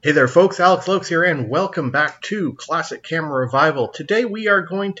Hey there folks, Alex Lokes here and welcome back to Classic Camera Revival. Today we are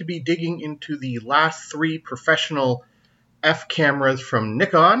going to be digging into the last three professional F cameras from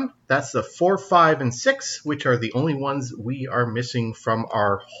Nikon. That's the 4, 5, and 6, which are the only ones we are missing from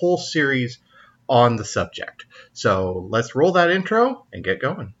our whole series on the subject. So let's roll that intro and get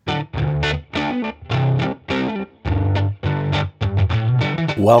going.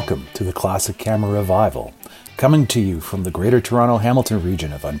 Welcome to the Classic Camera Revival, coming to you from the Greater Toronto Hamilton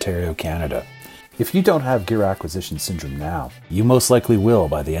region of Ontario, Canada. If you don't have gear acquisition syndrome now, you most likely will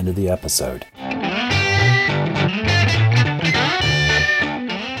by the end of the episode.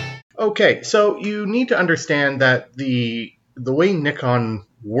 Okay, so you need to understand that the way Nikon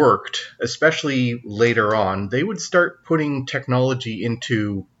worked, especially later on, they would start putting technology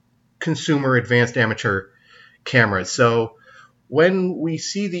into consumer advanced amateur cameras. So when we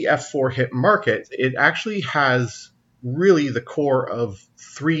see the F4 hit market, it actually has really the core of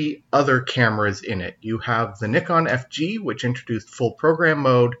three other cameras in it. You have the Nikon FG, which introduced full program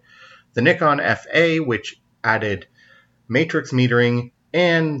mode, the Nikon FA, which added matrix metering,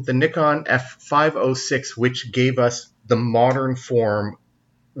 and the Nikon F506, which gave us the modern form,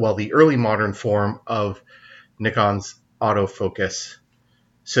 well, the early modern form of Nikon's autofocus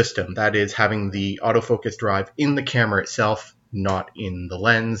system. That is, having the autofocus drive in the camera itself, not in the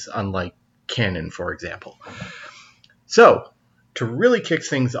lens, unlike Canon, for example. So, to really kick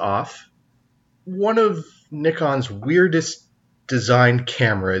things off, one of Nikon's weirdest designed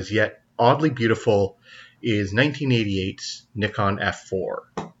cameras, yet oddly beautiful, is 1988's Nikon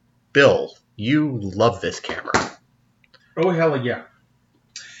F4. Bill, you love this camera. Oh, hell yeah.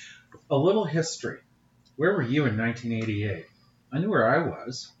 A little history. Where were you in 1988? I knew where I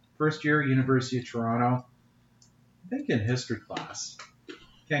was. First year, University of Toronto. I think in history class.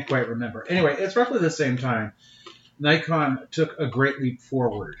 Can't quite remember. Anyway, it's roughly the same time. Nikon took a great leap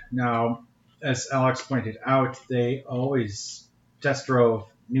forward. Now, as Alex pointed out, they always test drove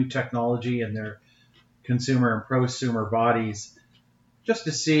new technology in their consumer and prosumer bodies just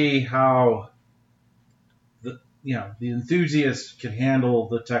to see how the enthusiast can handle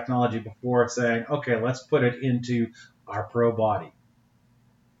the technology before saying, okay, let's put it into our pro body.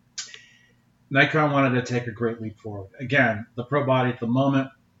 Nikon wanted to take a great leap forward. Again, the pro body at the moment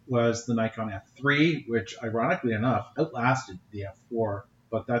was the Nikon F3, which ironically enough outlasted the F4,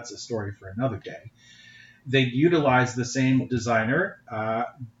 but that's a story for another day. They utilized the same designer,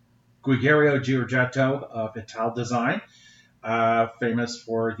 Giroetto Giugiaro of Ital Design, famous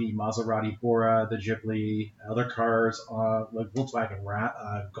for the Maserati Bora, the Ghibli, other cars, like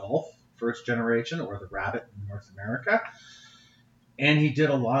Volkswagen Golf, first generation, or the Rabbit in North America. And he did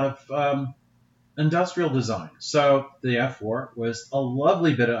a lot of industrial design. So the F4 was a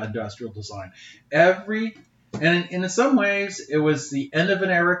lovely bit of industrial design. And in some ways, it was the end of an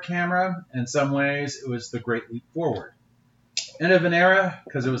era camera. In some ways, it was the great leap forward. End of an era,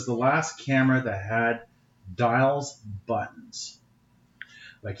 because it was the last camera that had dials buttons.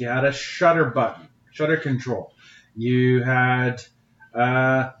 Like you had a shutter button, shutter control. You had,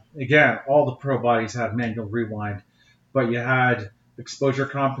 again, all the pro bodies had manual rewind, but you had exposure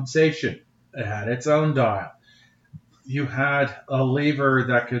compensation. It had its own dial. You had a lever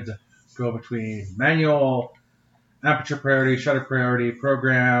that could go between manual, aperture priority, shutter priority,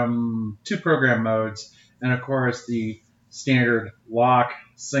 program, two program modes, and of course the standard lock,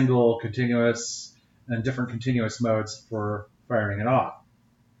 single, continuous, and different continuous modes for firing it off.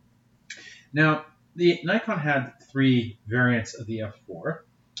 Now, the Nikon had three variants of the F4,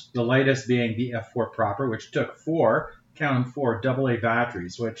 the latest being the F4 proper, which took four AA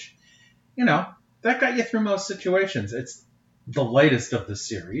batteries, which, that got you through most situations. It's the latest of the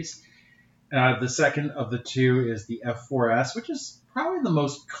series. The second of the two is the F4S, which is probably the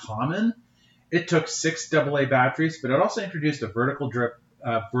most common. It took 6 AA batteries, but it also introduced a vertical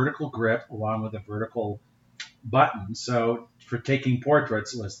grip along with a vertical button. So for taking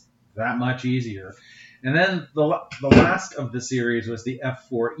portraits, it was that much easier. And then the last of the series was the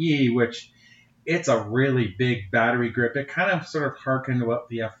F4E, which it's a really big battery grip. It kind of sort of harkened to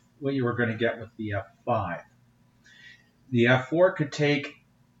what you were going to get with the F5. The F4 could take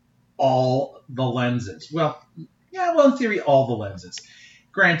all the lenses. Well, in theory, all the lenses.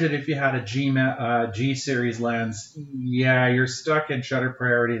 Granted, if you had a G series lens, you're stuck in shutter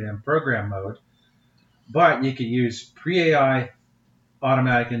priority and program mode. But you could use pre-AI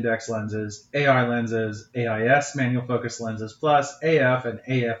automatic index lenses, AI lenses, AIS manual focus lenses, plus AF and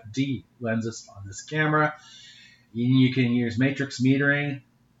AFD lenses on this camera. You can use matrix metering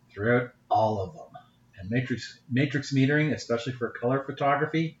throughout all of them. And matrix metering, especially for color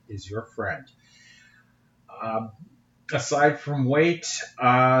photography, is your friend. Aside from weight,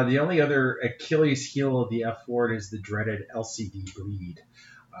 the only other Achilles heel of the F4 is the dreaded LCD bleed.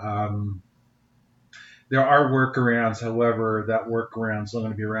 There are workarounds, however, that workaround's not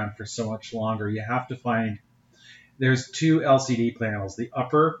going to be around for so much longer. You have to find, there's two LCD panels, the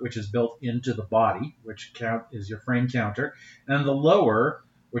upper, which is built into the body, which is your frame counter, and the lower,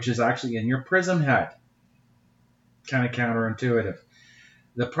 which is actually in your prism head. Kind of counterintuitive.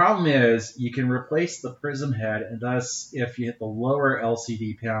 The problem is you can replace the prism head, and thus if you hit the lower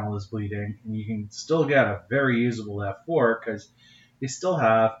LCD panel is bleeding, and you can still get a very usable F4 because you still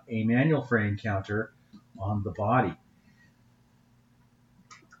have a manual frame counter on the body.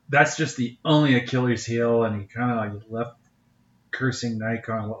 That's just the only Achilles heel, and you kind of left cursing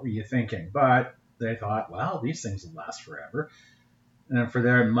Nikon, what were you thinking? But they thought, well, these things will last forever. And for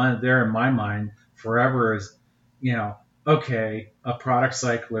there in my mind, forever is, okay, a product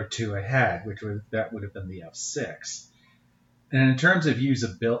cycle or two ahead, that would have been the F6. And in terms of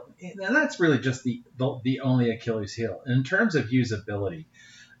usability, and that's really just the only Achilles heel. In terms of usability,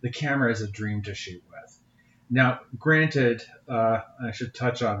 the camera is a dream to shoot with. Now, granted, I should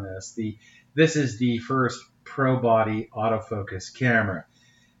touch on this. This is the first pro body autofocus camera.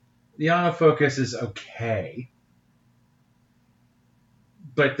 The autofocus is okay.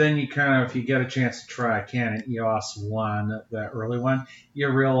 But then if you get a chance to try a Canon EOS 1, the early one, you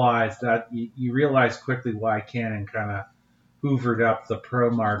realize quickly why Canon kind of hoovered up the pro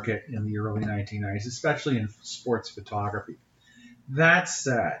market in the early 1990s, especially in sports photography. That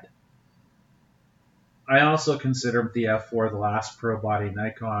said, I also consider the F4 the last pro body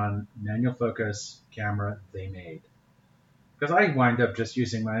Nikon manual focus camera they made. Because I wind up just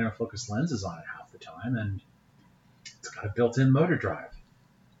using manual focus lenses on it half the time, and it's got a built-in motor drive.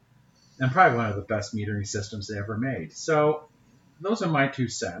 And probably one of the best metering systems they ever made. So those are my 2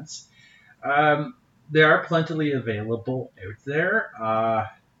 cents. They are plentifully available out there,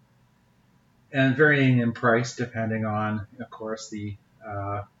 and varying in price depending on, of course, the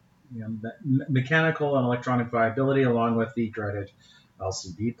mechanical and electronic viability, along with the dreaded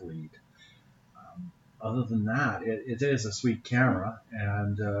LCD bleed. Other than that, it is a sweet camera,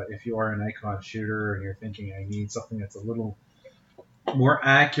 and if you are a Nikon shooter and you're thinking, I need something that's a little more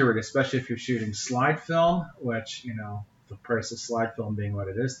accurate, especially if you're shooting slide film, which, the price of slide film being what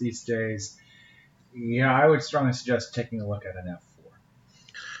it is these days, I would strongly suggest taking a look at an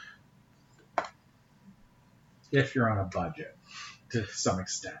F4. If you're on a budget, to some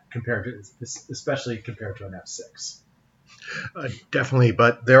extent, especially compared to an F6. Definitely,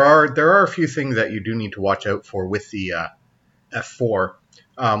 but there are a few things that you do need to watch out for with the F4.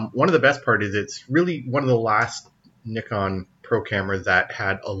 One of the best part is it's really one of the last Nikon Pro cameras that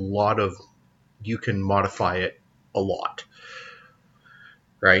had a lot of, you can modify it a lot,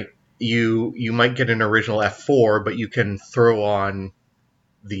 right? You might get an original F4, but you can throw on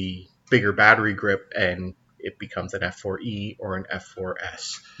the bigger battery grip and it becomes an F4E or an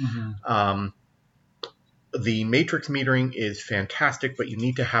F4S. Mm-hmm. The matrix metering is fantastic, but you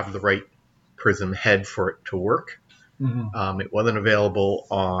need to have the right prism head for it to work. Mm-hmm. It wasn't available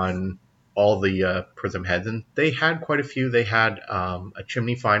on all the prism heads, and they had quite a few. They had a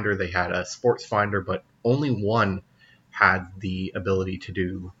chimney finder, they had a sports finder, but only one had the ability to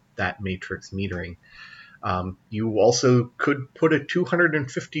do that matrix metering. You also could put a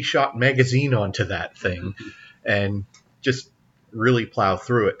 250 shot magazine onto that thing and just really plow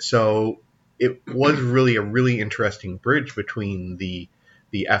through it. So it was really a really interesting bridge between the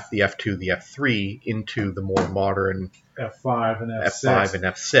F2, the F3 into the more modern F5 and F6. F5 and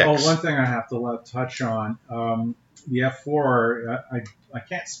F6. Oh, one thing I have to touch on, the F4, I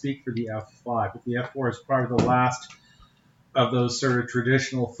can't speak for the F5, but the F4 is probably the last of those sort of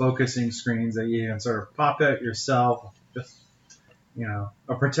traditional focusing screens that you can sort of pop out yourself, just,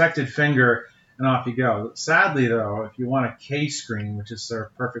 a protected finger, and off you go. Sadly, though, if you want a K screen, which is sort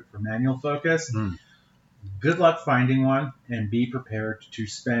of perfect for manual focus, good luck finding one, and be prepared to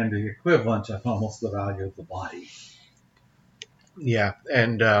spend the equivalent of almost the value of the body. Yeah,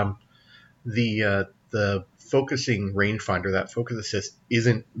 and the focusing rangefinder, that focus assist,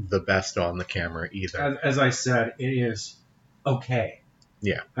 isn't the best on the camera either. As I said, it is okay.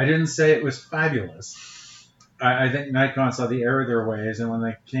 Yeah. I didn't say it was fabulous. I think Nikon saw the error of their ways, and when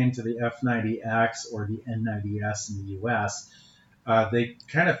they came to the F90X or the N90S in the US, they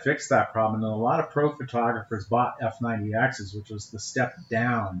kind of fixed that problem, and a lot of pro photographers bought F90Xs, which was the step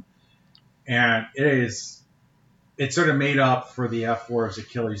down, and it sort of made up for the F4's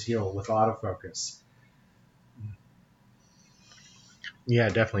Achilles heel with autofocus. Yeah,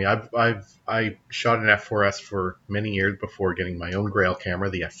 definitely. I shot an F4S for many years before getting my own Grail camera,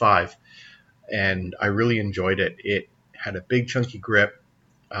 the F5, and I really enjoyed it. had a big chunky grip.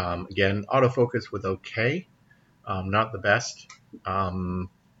 Again, autofocus was okay, not the best.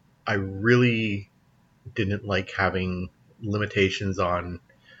 I really didn't like having limitations on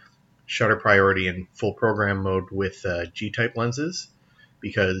shutter priority and full program mode with G-type lenses,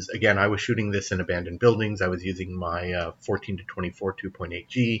 because again, I was shooting this in abandoned buildings. I was using my 14 to 24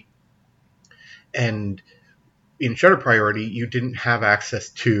 2.8G, and in shutter priority, you didn't have access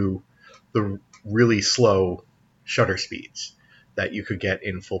to the really slow shutter speeds that you could get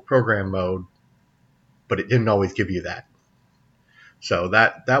in full program mode, but it didn't always give you that. So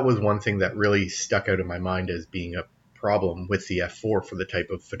that was one thing that really stuck out in my mind as being a problem with the F4 for the type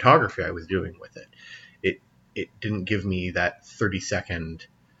of photography I was doing with it. It didn't give me that 30-second,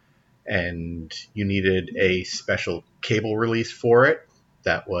 and you needed a special cable release for it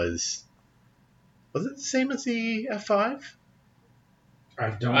that was it the same as the F5? I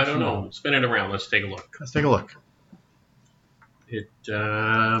don't know. Spin it around. Let's take a look. Let's take a look.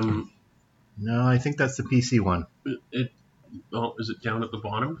 No, I think that's the PC one. Is it down at the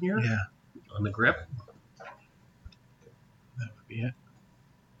bottom here? Yeah. On the grip? That would be it.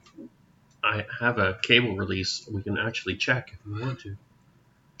 I have a cable release. We can actually check if we want to.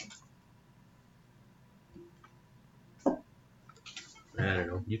 I don't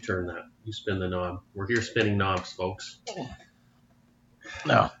know. You turn that. You spin the knob. We're here spinning knobs, folks.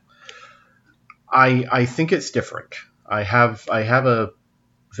 No. I think it's different. I have a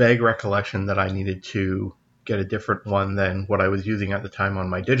vague recollection that I needed to get a different one than what I was using at the time on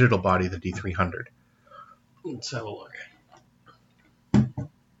my digital body, the D300. Let's have a look.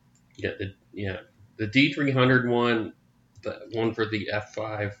 The D300 one, the one for the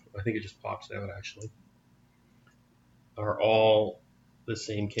F5, I think it just pops out actually, are all the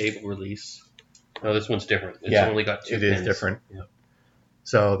same cable release. No, this one's different. It's only got 2 pins. It is different. Yeah.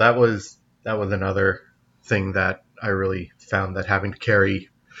 So that was another thing that I really found, that having to carry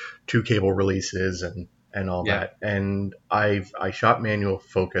 2 cable releases and all that. And I shot manual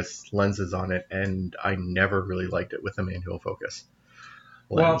focus lenses on it, and I never really liked it with a manual focus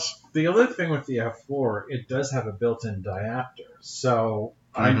lens. Well, the other thing with the F4, it does have a built-in diopter. So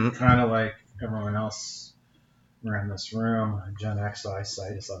I'm kind of like everyone else around this room, Gen X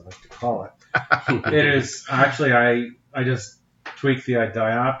eyesight, as I like to call it. It is actually, I just tweak the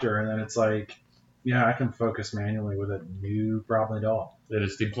diopter, and then it's like, yeah, I can focus manually with it. No problem at all. It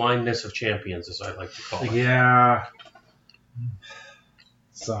is the blindness of champions, as I like to call it. Yeah.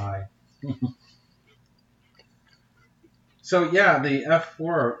 Sigh. So yeah, the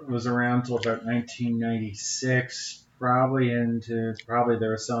F4 was around till about 1996, probably they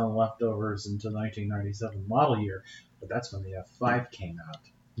were selling leftovers into 1997 model year, but that's when the F5 came out.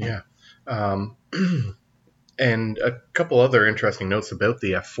 Yeah. And a couple other interesting notes about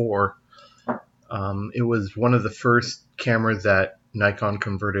the F4. It was one of the first cameras that Nikon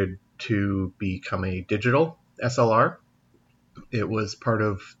converted to become a digital SLR. It was part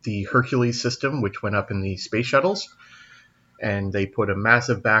of the Hercules system, which went up in the space shuttles, and they put a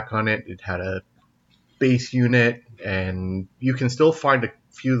massive back on it. It had a base unit, and you can still find a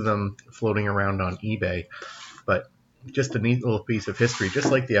few of them floating around on eBay, but just a neat little piece of history,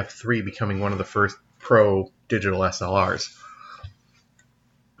 just like the F3 becoming one of the first pro digital SLRs.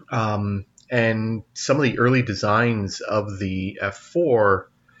 And some of the early designs of the F4,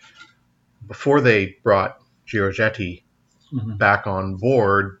 before they brought Giroetto back on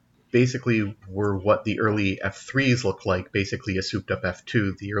board, basically were what the early F3s looked like, basically a souped-up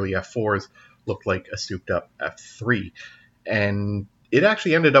F2. The early F4s looked like a souped-up F3. And it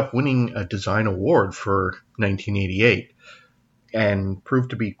actually ended up winning a design award for 1988 and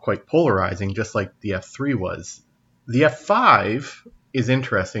proved to be quite polarizing, just like the F3 was. The F5 is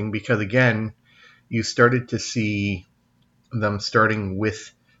interesting because, again, you started to see them starting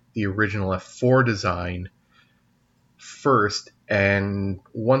with the original F4 design first, and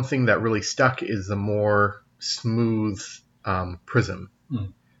one thing that really stuck is the more smooth prism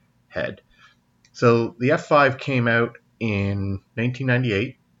head. So the F5 came out in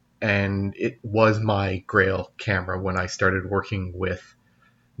 1998, and it was my grail camera when I started working with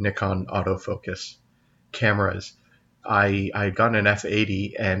Nikon autofocus cameras. I had gotten an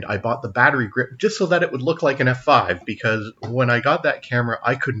F80, and I bought the battery grip just so that it would look like an F5, because when I got that camera,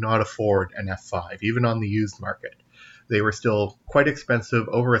 I could not afford an F5, even on the used market. They were still quite expensive,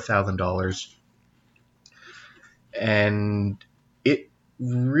 over $1,000. And it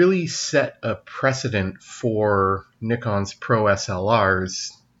really set a precedent for Nikon's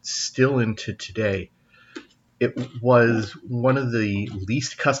pro-SLRs still into today. It was one of the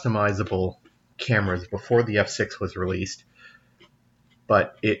least customizable cameras before the F6 was released,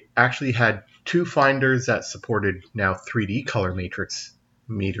 but it actually had two finders that supported now 3D color matrix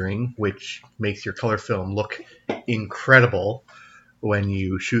metering, which makes your color film look incredible when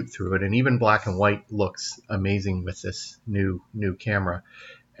you shoot through it, and even black and white looks amazing with this new camera.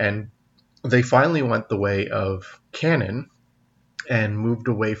 And they finally went the way of Canon and moved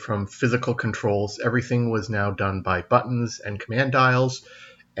away from physical controls. Everything was now done by buttons and command dials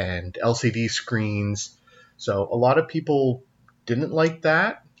and LCD screens. So a lot of people didn't like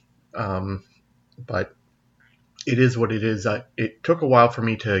that, but it is what it is. It took a while for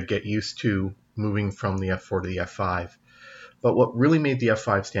me to get used to moving from the F4 to the F5. But what really made the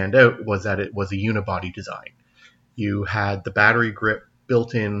F5 stand out was that it was a unibody design. You had the battery grip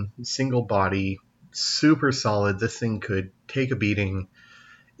built in, single body, super solid. This thing could take a beating.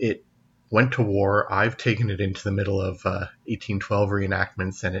 It went to war. I've taken it into the middle of 1812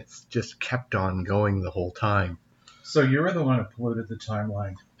 reenactments, and it's just kept on going the whole time. So you were the one who polluted the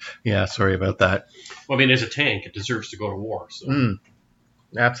timeline. Yeah, sorry about that. Well, I mean, as a tank, it deserves to go to war. So.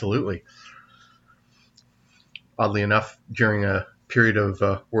 Absolutely. Oddly enough, during a period of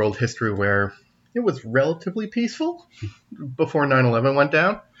world history where it was relatively peaceful before 9/11 went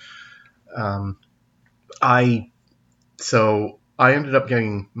down, I ended up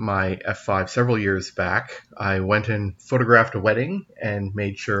getting my F5 several years back. I went and photographed a wedding and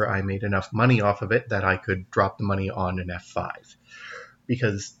made sure I made enough money off of it that I could drop the money on an F5.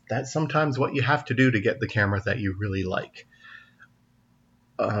 Because that's sometimes what you have to do to get the camera that you really like.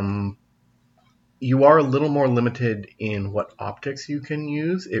 You are a little more limited in what optics you can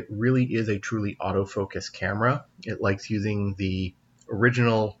use. It really is a truly autofocus camera. It likes using the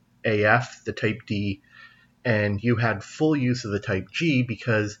original AF, the Type D, and you had full use of the Type G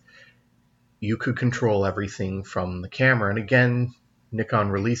because you could control everything from the camera. And again,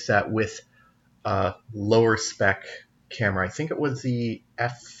 Nikon released that with a lower spec camera. I think it was the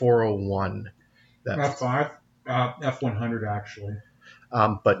F401. F5? F100, actually.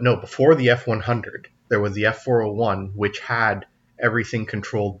 But no, before the F100, there was the F401, which had everything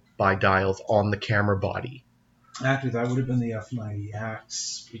controlled by dials on the camera body. Actually, that would have been the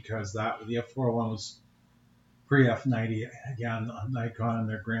F90X, because the F401 was pre-F90. Again, Nikon and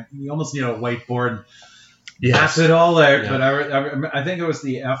their grant. You almost need a whiteboard. Yes. Pass it all out. Yeah. But I think it was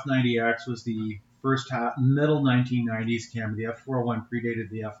the F90X was the first middle 1990s camera. The F401 predated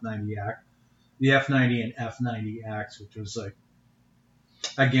the F90X. The F90 and F90X, which was like,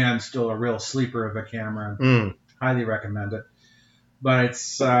 again, still a real sleeper of a camera. Highly recommend it. But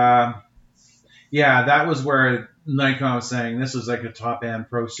it's, that was where Nikon was saying this was like a top-end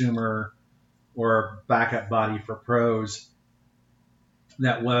prosumer or backup body for pros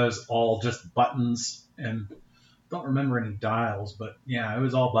that was all just buttons, and don't remember any dials, but yeah, it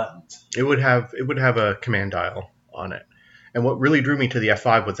was all buttons. It would have a command dial on it. And what really drew me to the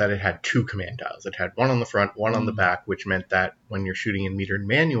F5 was that it had two command dials. It had one on the front, one on the back, which meant that when you're shooting in metered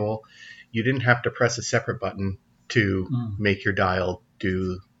manual, you didn't have to press a separate button to make your dial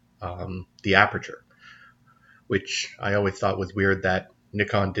do the aperture, which I always thought was weird that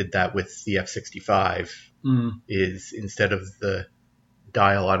Nikon did that with the F65, is instead of the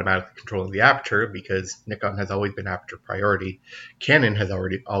dial automatically controlling the aperture, because Nikon has always been aperture priority, Canon has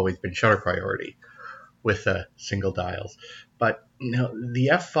always been shutter priority with single dials. But the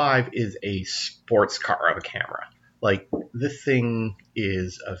F5 is a sports car of a camera. Like, this thing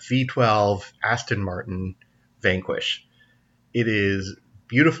is a V12 Aston Martin Vanquish. It is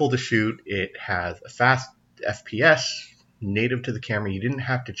beautiful to shoot. It has a fast FPS native to the camera. You didn't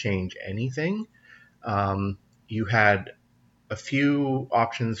have to change anything. You had a few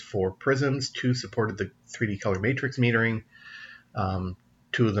options for prisms. 2 supported the 3D color matrix metering.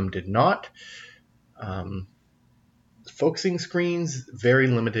 2 of them did not. Focusing screens, very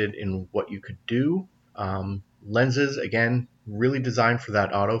limited in what you could do. Lenses, again, really designed for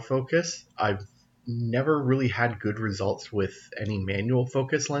that autofocus. I've never really had good results with any manual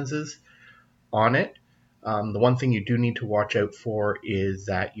focus lenses on it. The one thing you do need to watch out for is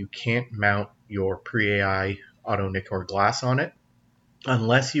that you can't mount your pre-AI auto Nikkor glass on it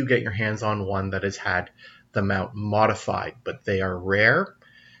unless you get your hands on one that has had the mount modified, but they are rare,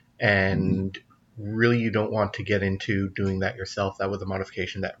 and really you don't want to get into doing that yourself. That was a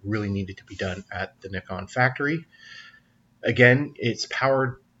modification that really needed to be done at the Nikon factory. Again, it's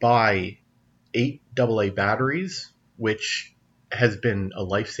powered by 8 AA batteries, which has been a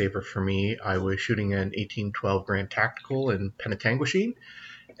lifesaver for me. I was shooting an 1812 Grand Tactical in Penetanguishene,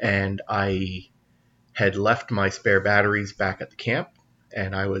 and I had left my spare batteries back at the camp,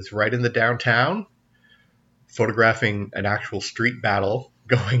 and I was right in the downtown photographing an actual street battle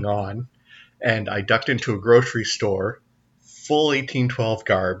going on, and I ducked into a grocery store, full 1812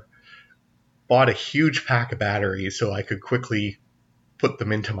 garb, bought a huge pack of batteries so I could quickly put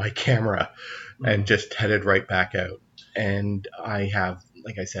them into my camera and just headed right back out. And I have,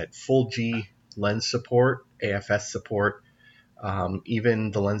 like I said, full G lens support, AFS support,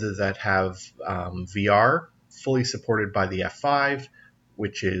 even the lenses that have VR, fully supported by the F5,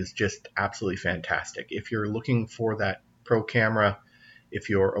 which is just absolutely fantastic. If you're looking for that pro camera, if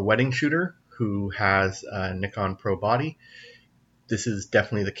you're a wedding shooter who has a Nikon Pro body, this is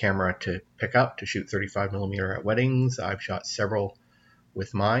definitely the camera to pick up to shoot 35mm at weddings. I've shot several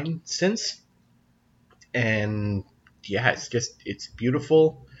with mine since. And yeah, it's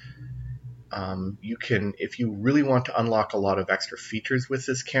beautiful. You can, if you really want to unlock a lot of extra features with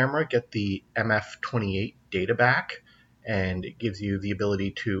this camera, get the MF28 databack, and it gives you the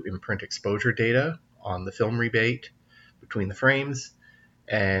ability to imprint exposure data on the film rebate between the frames,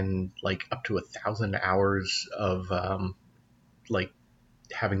 and like up to 1,000 hours of like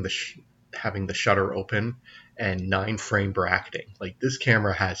having the shutter open and 9-frame bracketing. Like, this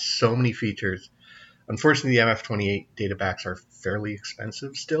camera has so many features. Unfortunately, the MF28 databacks are fairly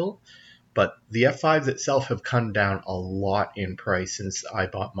expensive still, but the F5s itself have come down a lot in price since I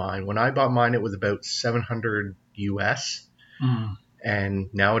bought mine. When I bought mine, it was about $700 US, and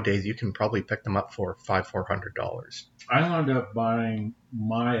nowadays you can probably pick them up for $400. I wound up buying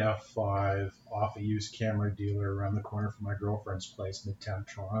my F5 off a used camera dealer around the corner from my girlfriend's place, Midtown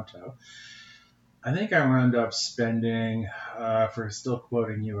Toronto. I think I wound up spending, for still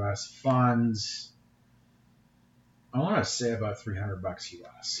quoting US funds, I want to say about $300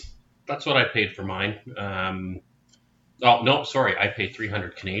 US. That's what I paid for mine. Oh, no, sorry. I paid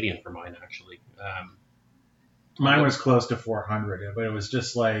 300 Canadian for mine, actually. Mine was close to 400, but it was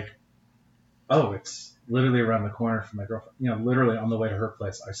just like, oh, it's literally around the corner from my girlfriend. You know, literally on the way to her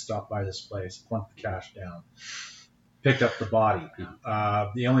place, I stopped by this place, plunked the cash down, picked up the body.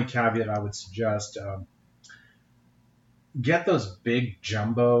 The only caveat I would suggest, get those big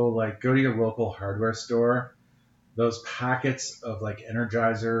jumbo, like go to your local hardware store, those packets of like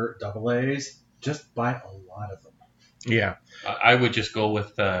Energizer AA's, just buy a lot of them. Yeah. I would just go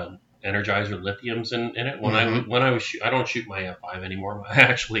with Energizer lithiums in it. When I don't shoot my F5 anymore.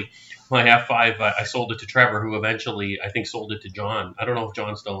 My F5, I sold it to Trevor, who eventually I think sold it to John. I don't know if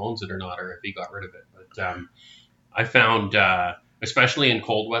John still owns it or not, or if he got rid of it. But I found, especially in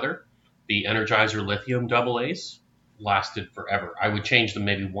cold weather, the Energizer lithium AA's lasted forever. I would change them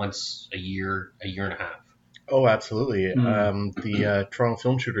maybe once a year and a half. Oh, absolutely. The Toronto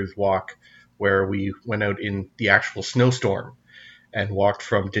Film Shooters walk, where we went out in the actual snowstorm and walked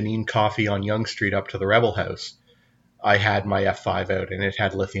from Deneen Coffee on Yonge Street up to the Rebel House, I had my F5 out, and it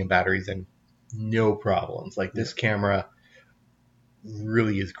had lithium batteries and no problems. Like, this camera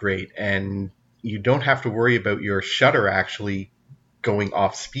really is great, and you don't have to worry about your shutter actually going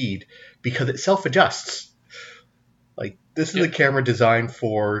off speed because it self-adjusts. Like, this is a camera designed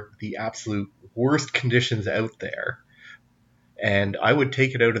for the absolute worst conditions out there, and I would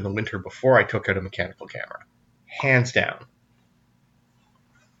take it out in the winter before I took out a mechanical camera, hands down.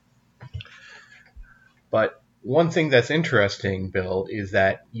 But one thing that's interesting, Bill, is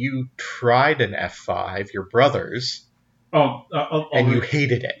that you tried an F5, your brother's, and you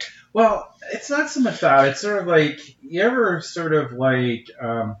hated it. Well, it's not so much that. It's sort of like, you ever sort of like,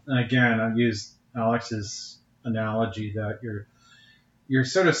 and again, I'll use Alex's analogy that you're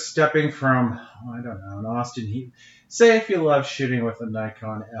sort of stepping from, I don't know, an Austin Healy. Say if you love shooting with a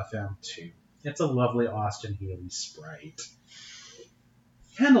Nikon FM2. It's a lovely Austin Healy Sprite.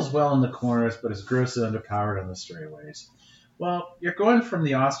 Handles well in the corners, but is grossly underpowered on the straightaways. Well, you're going from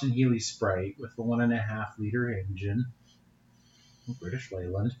the Austin Healy Sprite with the 1.5-liter engine, British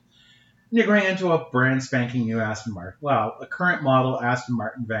Leyland, and you're going into a brand spanking new Aston Martin. Well, a current model Aston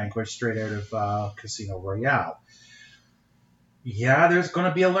Martin Vanquish straight out of Casino Royale. Yeah, there's going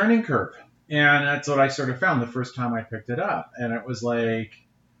to be a learning curve. And that's what I sort of found the first time I picked it up. And it was like,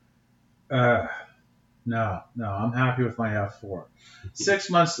 no, I'm happy with my F4. 6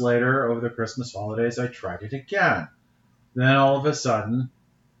 months later, over the Christmas holidays, I tried it again. Then all of a sudden,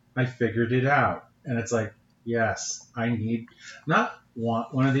 I figured it out. And it's like, yes, I need, not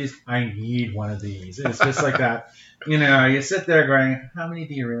want one of these, I need one of these. It's just like that. You know, you sit there going, how many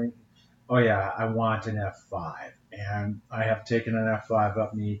do you really need? Oh, yeah, I want an F5. And I have taken an F5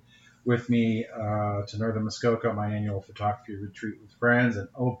 with me to Northern Muskoka, my annual photography retreat with friends, and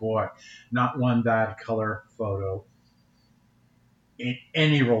oh boy, not one bad color photo in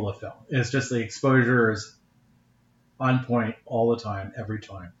any roll of film. It's just the exposure is on point all the time, every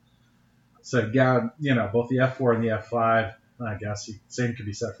time. So yeah, you know, both the F4 and the F5, I guess the same could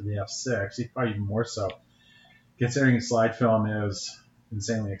be said for the F6, probably even more so, considering slide film is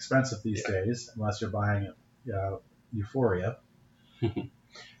insanely expensive these days, unless you're buying it Euphoria.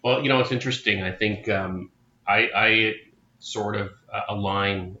 Well, it's interesting. I think I sort of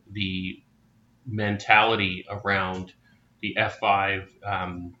align the mentality around the F5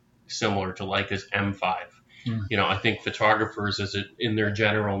 similar to Leica's M5. I think photographers, in their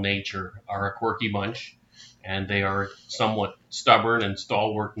general nature, are a quirky bunch, and they are somewhat stubborn and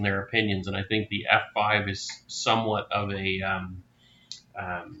stalwart in their opinions. And I think the F5 is somewhat of a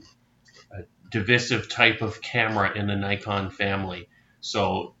divisive type of camera in the Nikon family.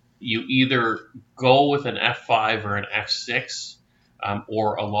 So you either go with an F5 or an F6,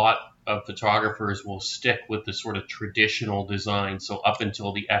 or a lot of photographers will stick with the sort of traditional design. So up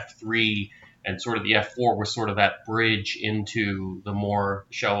until the F3 and sort of the F4 was sort of that bridge into the more,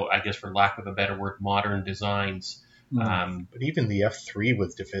 I guess for lack of a better word, modern designs. But even the F3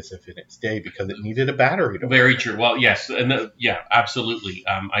 was divisive in its day because it needed a battery to work. Very true. Well, yes, and absolutely.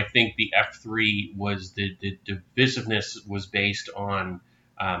 I think the F3 was the divisiveness was based on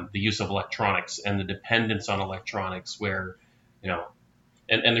the use of electronics and the dependence on electronics, where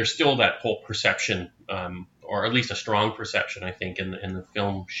and there's still that whole perception, or at least a strong perception, I think, in the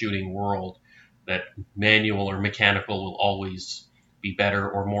film shooting world, that manual or mechanical will always be better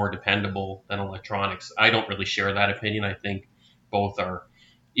or more dependable than electronics. I don't really share that opinion. I think both are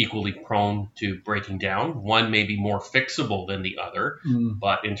equally prone to breaking down. One may be more fixable than the other,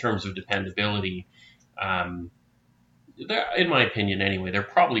 but in terms of dependability, in my opinion anyway, they're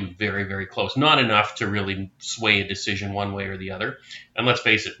probably very, very close. Not enough to really sway a decision one way or the other. And let's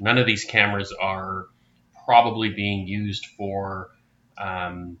face it, none of these cameras are probably being used for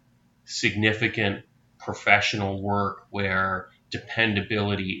significant professional work where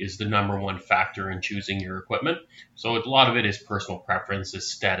dependability is the number one factor in choosing your equipment. So a lot of it is personal preference,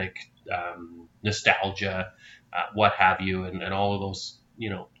 aesthetic, nostalgia, what have you, and all of those,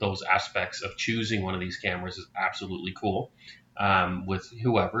 those aspects of choosing one of these cameras is absolutely cool, with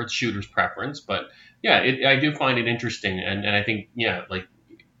whoever, it's shooter's preference. But yeah, I do find it interesting. And I think, like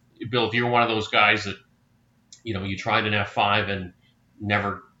Bill, if you're one of those guys that, you tried an F5 and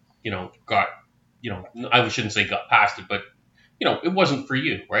never, got, I shouldn't say got past it, but it wasn't for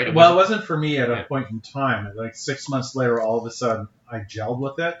you, right? It wasn't for me at a point in time. Like 6 months later, all of a sudden, I gelled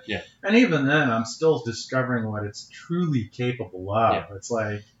with it. Yeah. And even then, I'm still discovering what it's truly capable of. Yeah. It's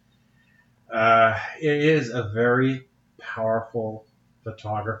like, it is a very powerful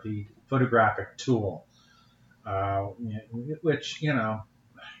photographic tool, which,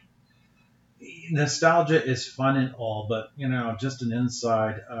 nostalgia is fun and all, but, just an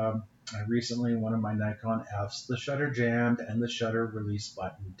inside. I recently, one of my Nikon Fs, the shutter jammed and the shutter release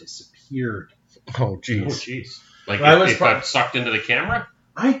button disappeared. Oh, geez. Oh, jeez. Like it got sucked into the camera?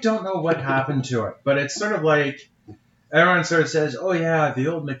 I don't know what happened to it, but it's sort of like everyone sort of says, oh, yeah, the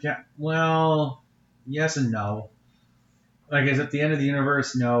old mechanic. Well, yes and no. Like, is it the end of the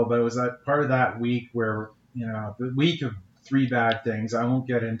universe? No, but it was part of that week where, the week of 3 bad things. I won't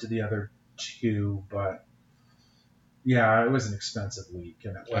get into the other 2, but yeah, it was an expensive week,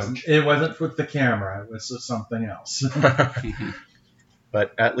 and it wasn't with the camera. It was something else.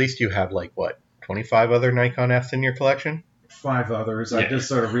 But at least you have 25 other Nikon Fs in your collection? 5 others. Yeah. I just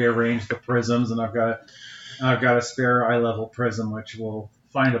sort of rearranged the prisms, and I've got a spare eye level prism, which will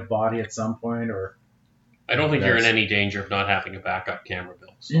find a body at some point. Or I don't think you're in any danger of not having a backup camera,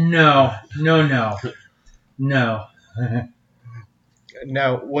 Bill. So. No.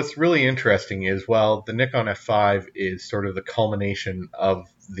 Now, what's really interesting is, the Nikon F5 is sort of the culmination of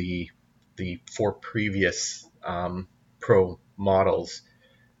the 4 previous Pro models.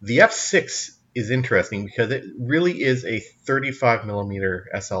 The F6 is interesting because it really is a 35mm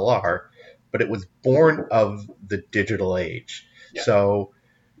SLR, but it was born of the digital age. Yeah. So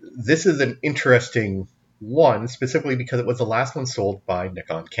this is an interesting one, specifically because it was the last one sold by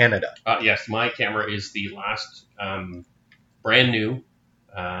Nikon Canada. Yes, my camera is the last brand new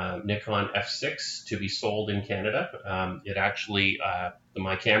Nikon F6 to be sold in Canada. It actually,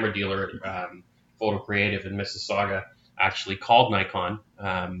 my camera dealer, Photo Creative in Mississauga, actually called Nikon,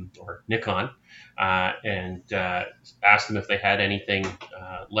 or Nikon, and asked them if they had anything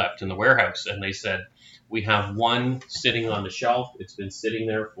left in the warehouse. And they said, we have one sitting on the shelf. It's been sitting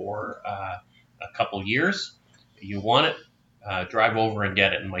there for a couple years. You want it? Drive over and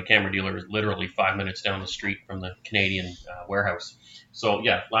get it. And my camera dealer is literally 5 minutes down the street from the Canadian warehouse. So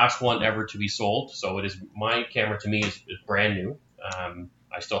yeah, last one ever to be sold. So it is, my camera to me is brand new.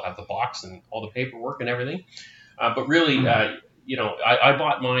 I still have the box and all the paperwork and everything. But really, I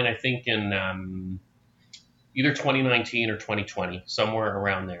bought mine, I think, in either 2019 or 2020, somewhere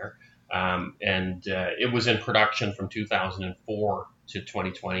around there. And it was in production from 2004 to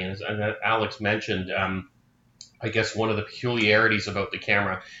 2020. And Alex mentioned, I guess one of the peculiarities about the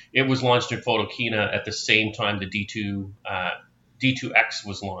camera, it was launched in Photokina at the same time the D2x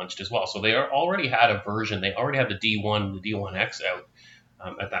was launched as well. So they already had a version. They already had the D1, the D1X out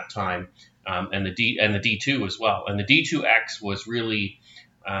at that time, and the D2 as well. And the D2X was really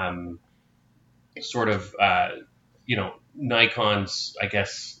sort of Nikon's, I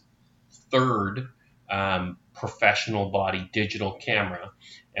guess, third professional body digital camera.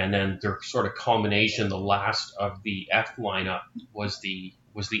 And then their sort of culmination, the last of the F lineup was the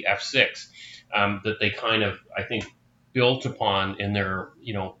F6 that they kind of, I think, built upon in their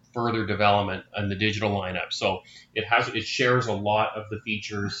further development in the digital lineup. So it shares a lot of the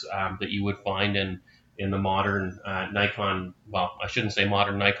features that you would find in the modern Nikon. Well, I shouldn't say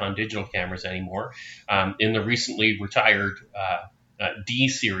modern Nikon digital cameras anymore. In the recently retired D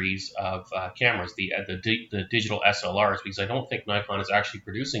series of cameras, the digital SLRs, because I don't think Nikon is actually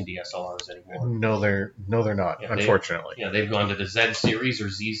producing DSLRs anymore. No, they're not. Yeah, unfortunately. They've gone to the Z series or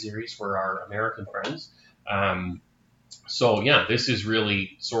Z series for our American friends. So yeah, this is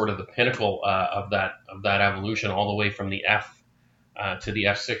really sort of the pinnacle of that evolution, all the way from the F to the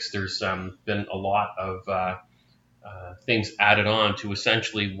F6. There's been a lot of things added on to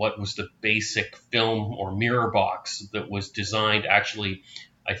essentially what was the basic film or mirror box that was designed actually,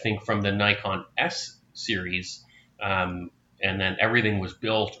 I think, from the Nikon S series, and then everything was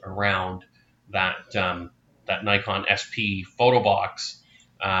built around that Nikon SP photo box,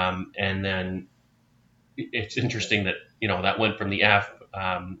 and then it's interesting that that went from the F,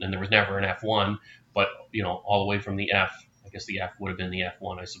 and there was never an F1, but all the way from the F, I guess the F would have been the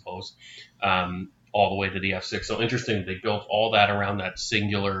F1, I suppose, all the way to the F6. So interesting, they built all that around that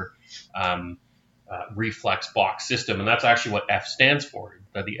singular reflex box system, and that's actually what F stands for.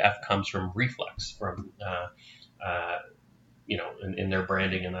 That the F comes from reflex, from in their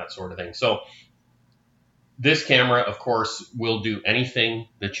branding and that sort of thing. So this camera, of course, will do anything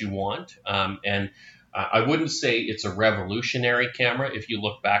that you want, and I wouldn't say it's a revolutionary camera. If you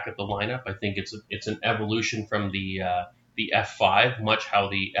look back at the lineup, I think it's an evolution from the F5, much how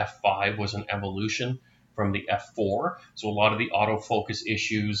the F5 was an evolution from the F4. So a lot of the autofocus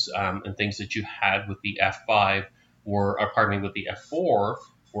issues and things that you had with the F5 with the F4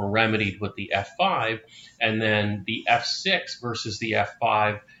 were remedied with the F5, and then the F6 versus the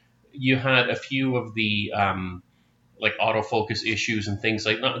F5, you had a few of the like autofocus issues and things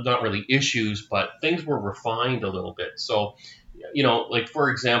like not really issues, but things were refined a little bit. So, like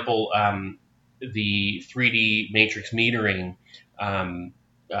for example, the 3D matrix metering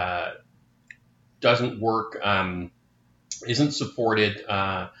doesn't work, isn't supported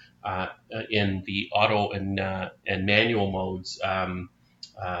in the auto and manual modes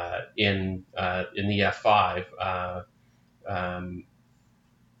in the F5.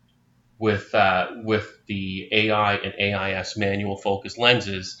 With the AI and AIS manual focus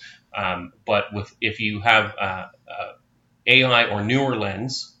lenses, but if you have AI or newer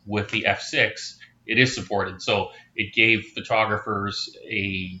lens with the F6, it is supported. So it gave photographers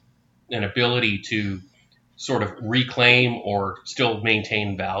an ability to sort of reclaim or still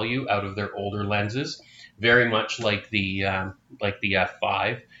maintain value out of their older lenses, very much like the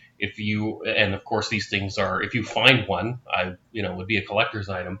F5. And of course these things are, if you find one, would be a collector's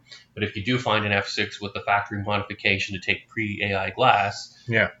item. But if you do find an F6 with the factory modification to take pre-AI glass,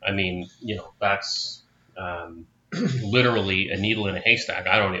 I mean, that's literally a needle in a haystack.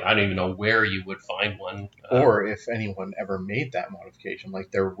 I don't even know where you would find one, or if anyone ever made that modification.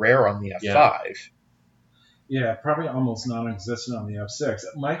 Like, they're rare on the F5. Yeah, probably almost non-existent on the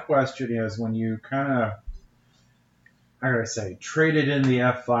F6. My question is, when you kind of, how do I say, traded in the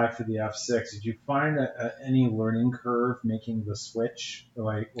F5 for the F6, did you find any learning curve making the switch?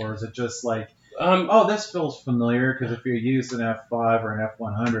 Or is it just like, this feels familiar? Because if you use an F5 or an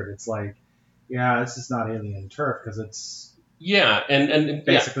F100, it's like, this is not alien turf, because it's and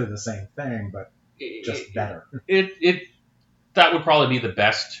basically the same thing, but just better. That would probably be the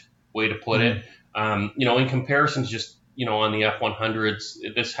best way to put it. In comparisons, just on the F100s,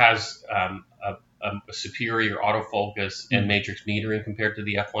 this has a superior autofocus and matrix metering compared to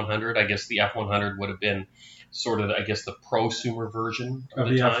the F100. I guess the F100 would have been sort of, the prosumer version of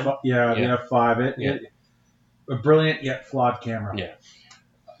the time. The F5. A brilliant yet flawed camera. Yeah.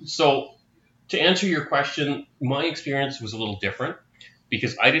 So to answer your question, my experience was a little different,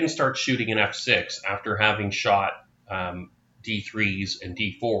 because I didn't start shooting an F6 after having shot D3s and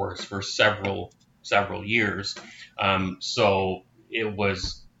D4s for several years. So it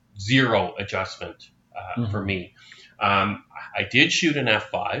was zero adjustment for me. I did shoot an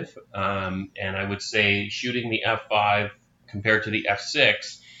F5, and I would say shooting the F5 compared to the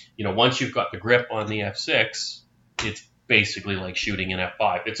F6, once you've got the grip on the F6, it's basically like shooting an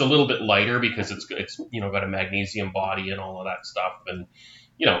F5. It's a little bit lighter because it's got a magnesium body and all of that stuff, and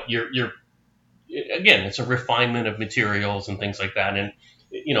you're again, it's a refinement of materials and things like that, and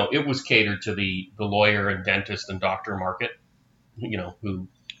it was catered to the lawyer and dentist and doctor market, who.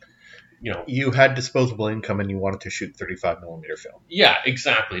 You had disposable income and you wanted to shoot 35 millimeter film. Yeah,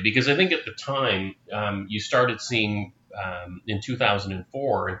 exactly. Because I think at the time you started seeing in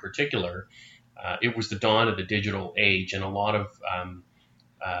 2004 in particular, it was the dawn of the digital age, and a lot of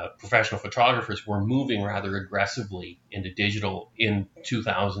professional photographers were moving rather aggressively into digital in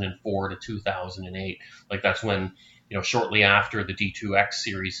 2004 to 2008. Like that's when, shortly after the D2x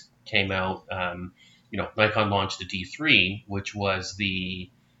series came out, Nikon launched the D3, which was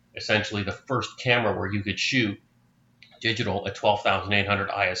essentially the first camera where you could shoot digital at 12,800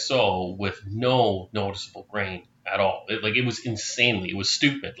 ISO with no noticeable grain at all. It was insanely, it was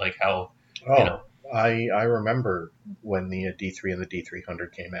stupid, like how, I remember when the D3 and the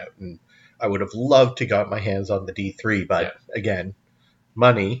D300 came out, and I would have loved to got my hands on the D3, but again,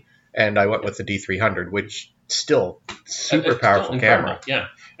 money, and I went with the D300, which still super powerful camera. Yeah,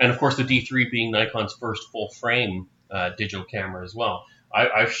 and of course the D3 being Nikon's first full frame digital camera as well.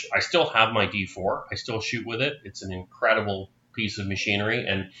 I still have my D4. I still shoot with it. It's an incredible piece of machinery,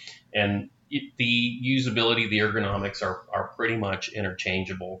 and the usability, the ergonomics are pretty interchangeable.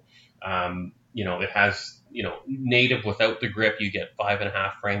 interchangeable. It has, native without the grip, you get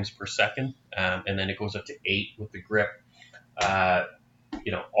 5.5 frames per second, and then it goes up to 8 with the grip.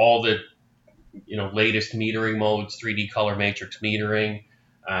 All the, latest metering modes, 3D color matrix metering.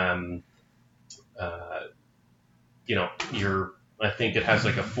 I think it has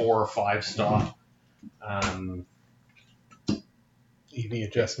like a 4 or 5 stop EV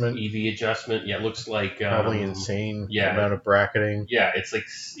adjustment. Yeah, it looks like probably insane amount of bracketing. Yeah, it's like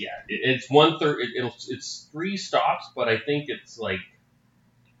it's 1/3. It's 3 stops, but I think it's like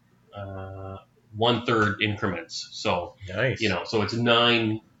 1/3 increments. So nice. So it's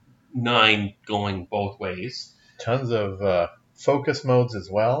 9 going both ways. Tons of focus modes as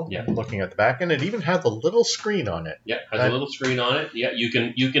well. Yeah. Looking at the back, and it even has a little screen on it. Yeah, has a little screen on it. Yeah, you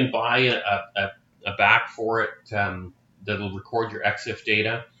can buy a back for it that'll record your EXIF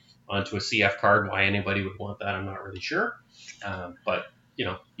data onto a CF card. Why anybody would want that, I'm not really sure. But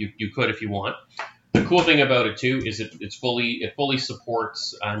you could if you want. The cool thing about it too is it fully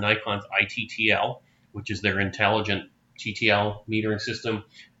supports Nikon's ITTL, which is their intelligent TTL metering system,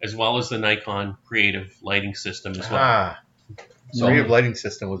 as well as the Nikon Creative Lighting System as well. Creative Lighting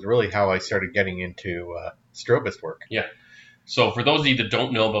System was really how I started getting into strobist work. Yeah. So for those of you that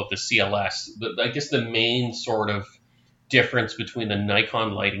don't know about the CLS, I guess the main sort of difference between the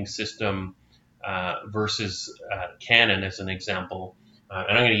Nikon lighting system versus Canon as an example,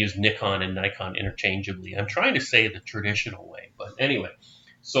 and I'm going to use Nikon and Nikon interchangeably. I'm trying to say the traditional way, but anyway.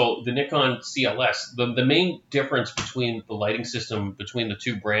 So the Nikon CLS, the main difference between the lighting system between the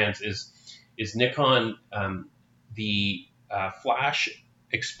two brands is Nikon, the flash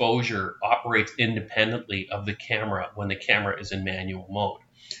exposure operates independently of the camera when the camera is in manual mode.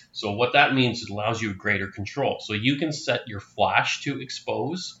 So what that means, it allows you greater control. So you can set your flash to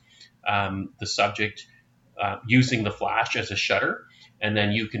expose the subject using the flash as a shutter, and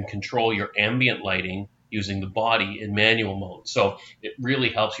then you can control your ambient lighting using the body in manual mode. So it really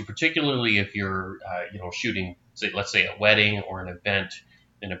helps you, particularly if you're shooting, let's say a wedding or an event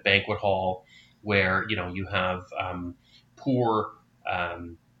in a banquet hall where you have poor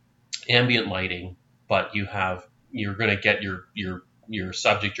ambient lighting, but you're going to get your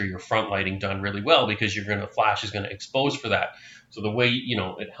subject or your front lighting done really well because flash is going to expose for that. So the way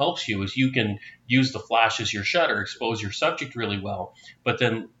it helps you is you can use the flash as your shutter, expose your subject really well, but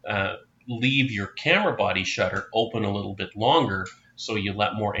then leave your camera body shutter open a little bit longer so you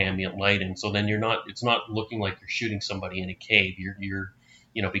let more ambient light in. So then it's not looking like you're shooting somebody in a cave. You're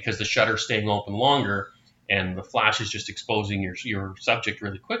because the shutter's staying open longer and the flash is just exposing your subject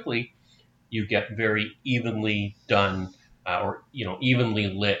really quickly, you get very evenly done or evenly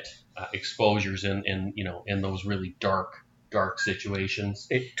lit exposures in those really dark situations.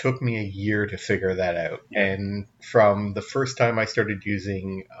 It took me a year to figure that out. And from the first time I started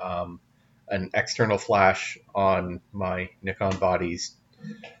using an external flash on my Nikon bodies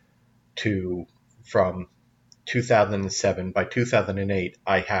from 2007, by 2008,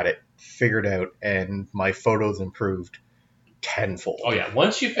 I had it figured out and my photos improved tenfold. Oh yeah,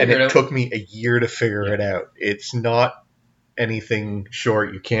 once you figure it out. And it took me a year to figure it out. It's not anything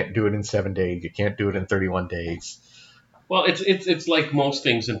short. You can't do it in 7 days. You can't do it in 31 days. Well, it's like most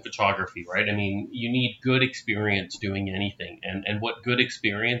things in photography, right? I mean, you need good experience doing anything, and what good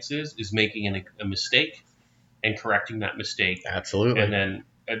experience is making a mistake and correcting that mistake, Absolutely. and then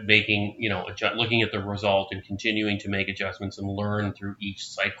making, looking at the result and continuing to make adjustments and learn through each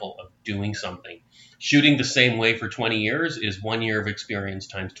cycle of doing something. Shooting the same way for 20 years is 1 year of experience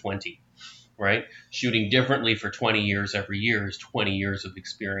times 20, right? Shooting differently for 20 years every year is 20 years of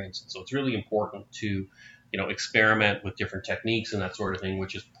experience. And so it's really important to, experiment with different techniques and that sort of thing,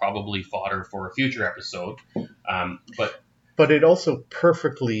 which is probably fodder for a future episode. But it also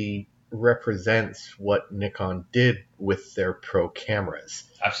perfectly represents what Nikon did with their pro cameras.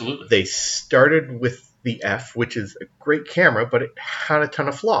 Absolutely. They started with the F, which is a great camera, but it had a ton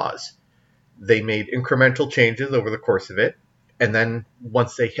of flaws. They made incremental changes over the course of it, and then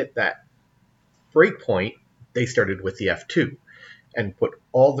once they hit that break point, they started with the F2 and put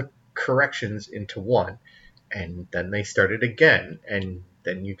all the corrections into one, and then they started again, and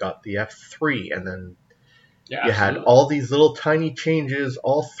then you got the F3, and then you had all these little tiny changes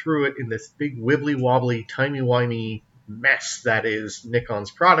all through it in this big wibbly-wobbly, timey-wimey mess that is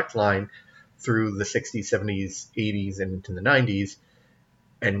Nikon's product line through the 60s, 70s, 80s, and into the 90s.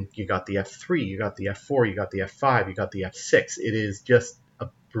 And you got the F3, you got the F4, you got the F5, you got the F6. It is just a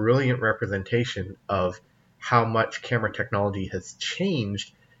brilliant representation of how much camera technology has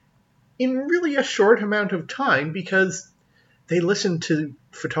changed in really a short amount of time because they listened to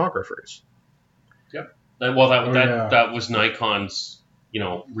photographers. Yep. Well, that was Nikon's,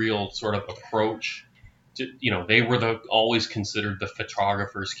 real sort of approach. They were always considered the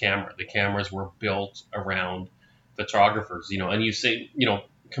photographer's camera. The cameras were built around photographers, and you say,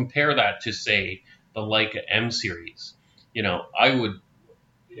 compare that to, say, the Leica M series. I would,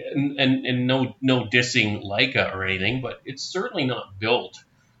 and no dissing Leica or anything, but it's certainly not built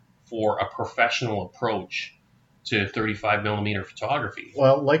for a professional approach to 35 millimeter photography.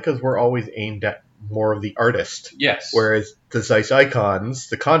 Well, Leicas were always aimed at more of the artist. Yes. Whereas the Zeiss Icons,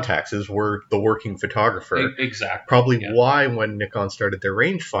 the Contaxes, were the working photographer. Exactly. Probably why when Nikon started their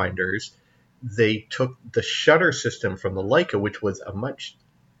rangefinders, they took the shutter system from the Leica, which was a much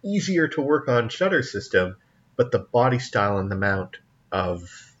easier to work on shutter system, but the body style and the mount of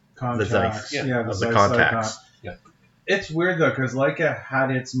the Zeiss, the Contax. Yeah. It's weird though, because Leica had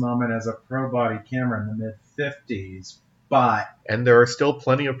its moment as a pro body camera in the mid 50s, and there are still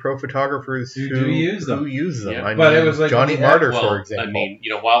plenty of pro photographers who use them. Yeah. I mean, it was like Johnny Martyr, for example. I mean,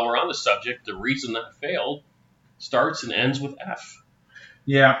 while we're on the subject, the reason that failed starts and ends with F.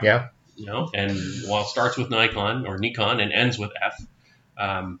 Yeah. Yeah. And while it starts with Nikon and ends with F,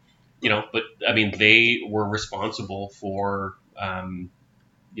 but I mean, they were responsible for,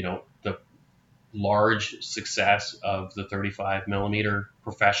 the large success of the 35 millimeter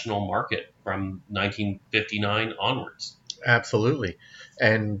professional market from 1959 onwards. Absolutely.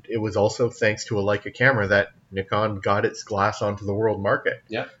 And it was also thanks to a Leica camera that Nikon got its glass onto the world market.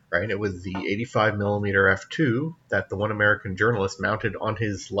 Yeah. Right? It was the 85 millimeter f2 that the one American journalist mounted on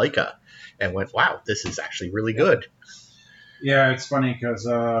his Leica and went, wow, this is actually really good. Yeah, it's funny because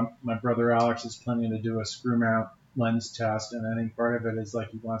my brother Alex is planning to do a screw mount lens test, and I think part of it is like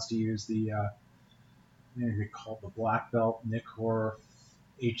he wants to use the, they call it the black belt Nikkor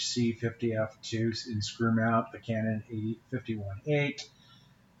HC50F2 in screw mount, the Canon 51.8,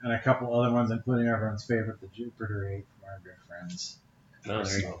 and a couple other ones, including everyone's favorite, the Jupiter 8 from our good friends. Oh,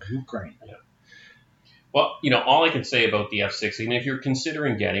 there you go. Ukraine. Yeah. Well, all I can say about the F6, I mean, if you're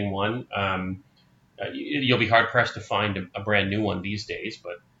considering getting one, you'll be hard pressed to find a brand new one these days,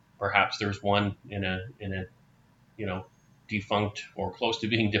 but perhaps there's one in a defunct or close to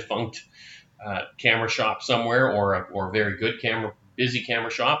being defunct camera shop somewhere, or a very good busy camera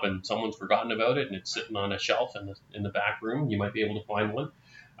shop, and someone's forgotten about it and it's sitting on a shelf in the back room. You might be able to find one.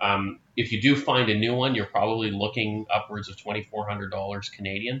 If you do find a new one, you're probably looking upwards of $2,400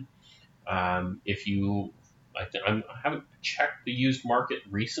 Canadian. I haven't checked the used market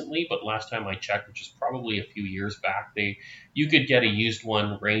recently, but last time I checked, which is probably a few years back, you could get a used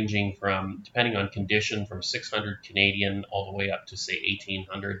one ranging from, depending on condition, from 600 Canadian all the way up to, say,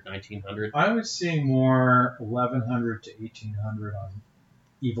 1,800, 1,900. I was seeing more 1,100 to 1,800 on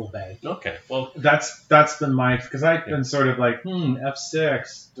Evil Bay. Okay, well, that's been my, because I've been sort of like,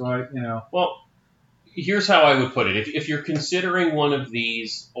 F6, do I, Well, here's how I would put it. If you're considering one of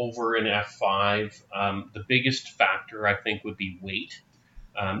these over an F5, the biggest factor, I think, would be weight.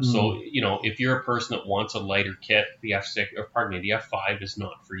 So, if you're a person that wants a lighter kit, the F5 is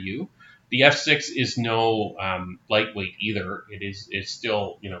not for you. The F6 is no lightweight either. It's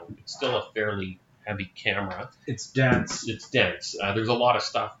still a fairly heavy camera. It's dense. There's a lot of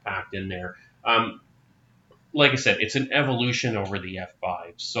stuff packed in there. like I said, it's an evolution over the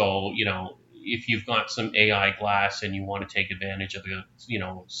F5. So, if you've got some AI glass and you want to take advantage of the,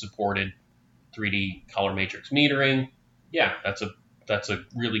 supported 3D color matrix metering, yeah, that's a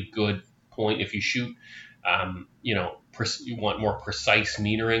really good point. If you shoot, you want more precise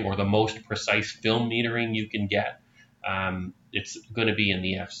metering or the most precise film metering you can get, it's going to be in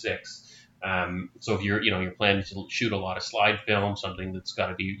the F6. So if you're planning to shoot a lot of slide film, something that's got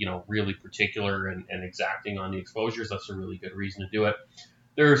to be, really particular and exacting on the exposures, that's a really good reason to do it.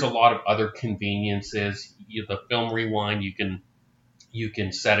 There's a lot of other conveniences. The film rewind, you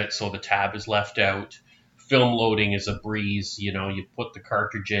can set it so the tab is left out. Film loading is a breeze. You put the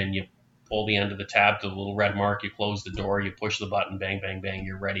cartridge in, you pull the end of the tab to the little red mark, you close the door, you push the button, bang, bang, bang,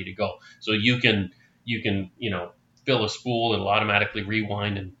 you're ready to go. So you can fill a spool, it'll automatically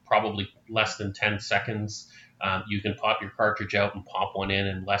rewind in probably less than 10 seconds. You can pop your cartridge out and pop one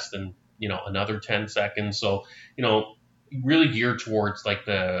in less than, another 10 seconds. So, really geared towards like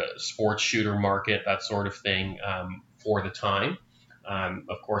the sports shooter market, that sort of thing, for the time.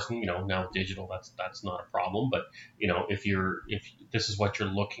 Of course, now digital, that's not a problem. But, if this is what you're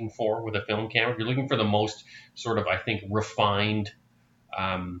looking for with a film camera, if you're looking for the most sort of, I think, refined,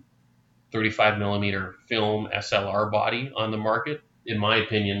 35 millimeter film SLR body on the market, in my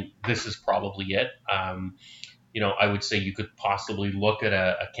opinion, this is probably it. I would say you could possibly look at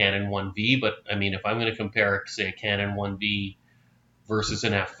a Canon 1V, but I mean, if I'm going to compare, say, a Canon 1V versus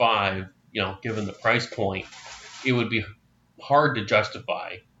an F5, given the price point, it would be hard to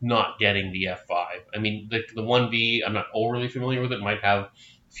justify not getting the F5. I mean, the 1V, I'm not overly familiar with it. It might have a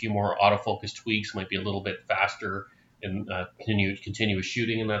few more autofocus tweaks, might be a little bit faster and continuous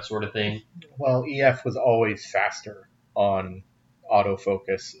shooting and that sort of thing. Well, EF was always faster on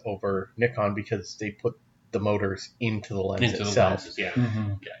autofocus over Nikon because they put the motors into the lens itself. The lenses, yeah.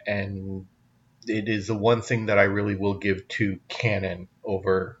 Mm-hmm. Yeah. And it is the one thing that I really will give to Canon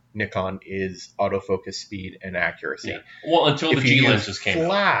over Nikon is autofocus speed and accuracy. Yeah. Well, until the G lenses came out.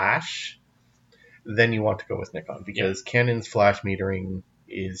 Flash, then you want to go with Nikon because Canon's flash metering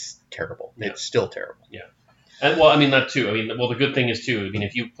is terrible. Yeah. It's still terrible. Yeah. And well, I mean, that too. I mean, well, the good thing is too, I mean,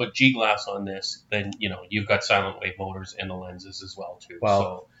 if you put G glass on this, then, you've got silent wave motors in the lenses as well too.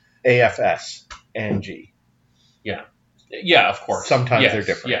 Well, so, AFS and G. Yeah. Yeah, of course. Sometimes they're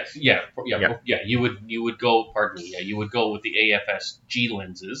different. Yes. Yeah. You would go, you would go with the AFS G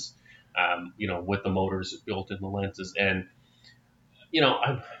lenses, with the motors built in the lenses. And,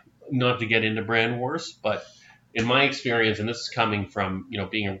 I'm not to get into brand wars, but in my experience, and this is coming from,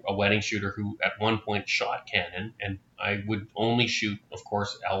 being a wedding shooter who at one point shot Canon, and I would only shoot, of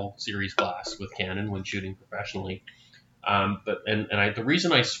course, L series glass with Canon when shooting professionally. The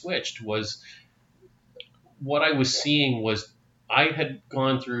reason I switched was what I was seeing was I had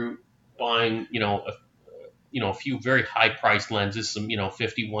gone through buying, a few very high priced lenses, some,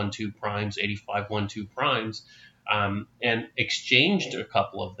 50 1.2 primes, 85 1.2 primes, and exchanged a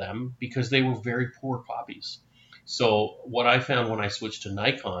couple of them because they were very poor copies. So what I found when I switched to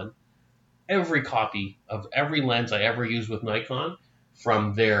Nikon, every copy of every lens I ever used with Nikon,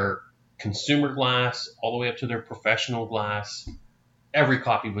 from their consumer glass all the way up to their professional glass, every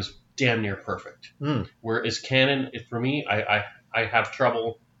copy was damn near perfect. Whereas Canon, for me, I have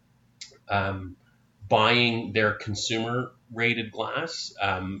trouble buying their consumer rated glass,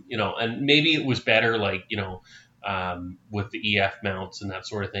 and maybe it was better with the EF mounts and that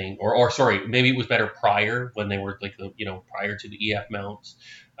sort of thing, or sorry, maybe it was better prior when they were prior to the EF mounts,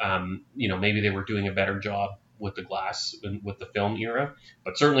 maybe they were doing a better job with the glass and with the film era,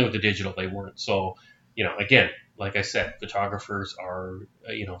 but certainly with the digital they weren't. So, again, like I said, photographers are,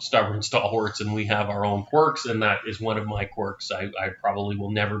 stubborn stalwarts, and we have our own quirks, and that is one of my quirks. I probably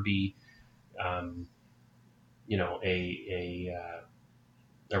will never be, a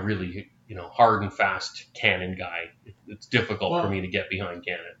really, hard and fast Canon guy. It's difficult for me to get behind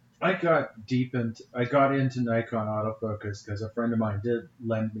Canon. I got into Nikon autofocus because a friend of mine did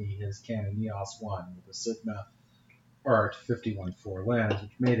lend me his Canon EOS 1 with a Sigma Art 51.4 lens,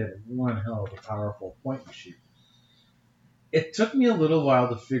 which made it one hell of a powerful point and shoot. It took me a little while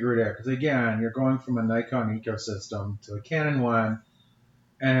to figure it out because, again, you're going from a Nikon ecosystem to a Canon one,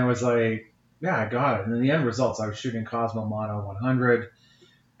 and it was like, yeah, I got it. And in the end results, I was shooting Cosmo Mono 100.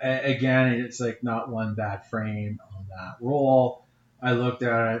 Again, it's like not one bad frame on that roll. I looked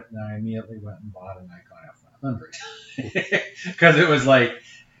at it, and I immediately went and bought a Nikon F100 because it was like,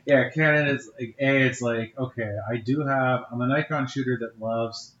 yeah, Canon is like, it's like, okay, I'm a Nikon shooter that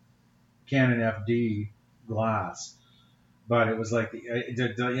loves Canon FD glass. But it was like,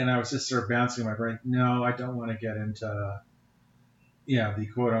 I was just sort of bouncing in my brain. No, I don't want to get into, the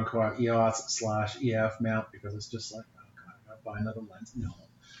quote unquote EOS/EF mount, because it's just like, oh god, I gotta buy another lens. No,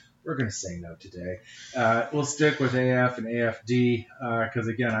 we're gonna say no today. We'll stick with AF and AFD because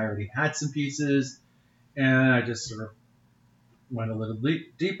again, I already had some pieces, and I just sort of went a little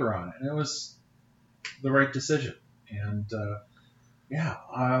deeper on it, and it was the right decision. And the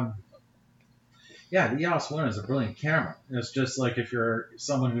EOS 1 is a brilliant camera. It's just like if you're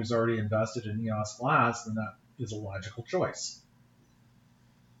someone who's already invested in EOS glass, then that is a logical choice.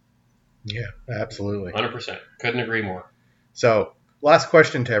 Yeah, absolutely. 100%. Couldn't agree more. So, last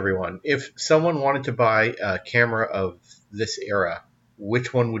question to everyone. If someone wanted to buy a camera of this era,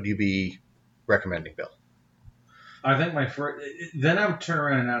 which one would you be recommending, Bill? I think my first... Then I would turn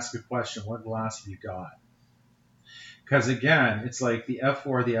around and ask a question, what glass have you got? Because again, it's like the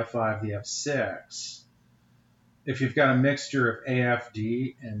F4, the F5, the F6. If you've got a mixture of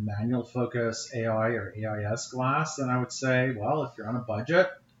AFD and manual focus AI or AIS glass, then I would say, well, if you're on a budget,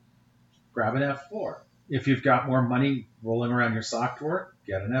 grab an F4. If you've got more money rolling around your sock drawer,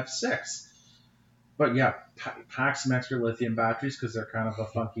 get an F6. But yeah, pack some extra lithium batteries because they're kind of a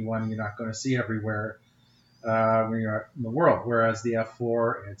funky one you're not going to see everywhere when you're out in the world. Whereas the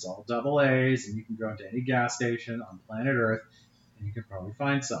F4, it's all AA's, and you can go into any gas station on planet Earth, and you can probably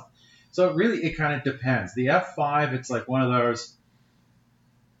find some. So it kind of depends. The F5, it's like one of those.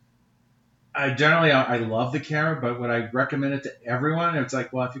 I love the camera, but would I recommend it to everyone? It's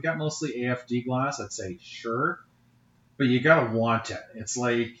like, well, if you got mostly AFD glass, I'd say sure, but you gotta want it. It's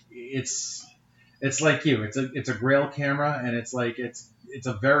like it's like you. It's a Grail camera, and it's like it's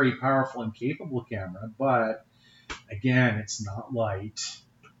a very powerful and capable camera, but again, it's not light,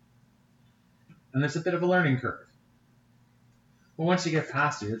 and there's a bit of a learning curve. But once you get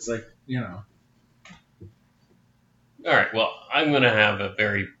past it, it's like, All right. Well, I'm going to have a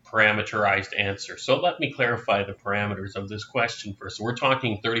very parameterized answer. So let me clarify the parameters of this question first. So we're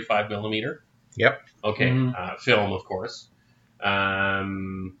talking 35 millimeter. Yep. Okay. Film, of course.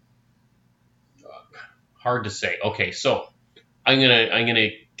 Hard to say. Okay. So I'm gonna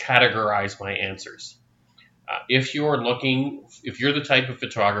categorize my answers. If you're the type of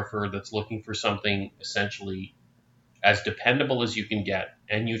photographer that's looking for something essentially as dependable as you can get,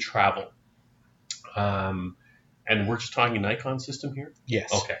 and you travel, and we're just talking Nikon system here?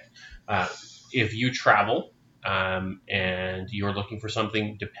 Yes. Okay. If you travel and you're looking for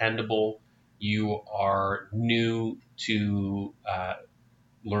something dependable, you are new to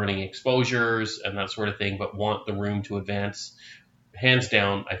learning exposures and that sort of thing, but want the room to advance, hands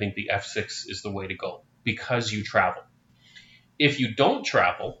down, I think the F6 is the way to go because you travel. If you don't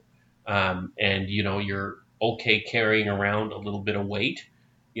travel and you're okay carrying around a little bit of weight,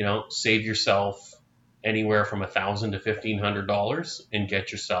 save yourself anywhere from $1,000 to $1,500 and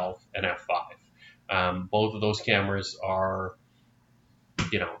get yourself an F5. Both of those cameras are,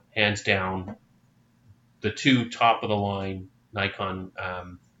 hands down, the two top of the line Nikon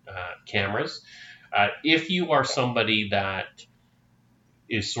cameras. If you are somebody that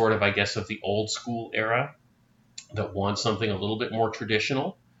is sort of, I guess, of the old school era, that wants something a little bit more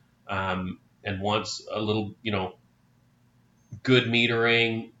traditional, and wants a little, good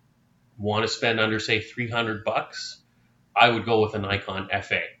metering, want to spend under, say, $300, I would go with a Nikon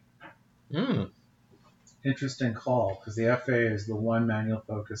FA. interesting call, because the FA is the one manual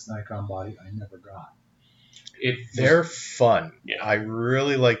focus Nikon body I never got. They're fun. Yeah. I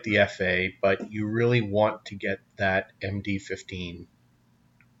really like the FA, but you really want to get that MD15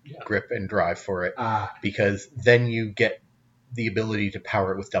 grip and drive for it, because then you get the ability to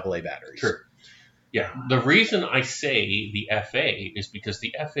power it with AA batteries. True. Yeah. The reason I say the FA is because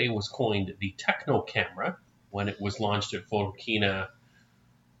the FA was coined the techno camera when it was launched at Photokina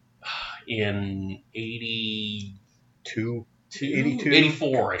in 82,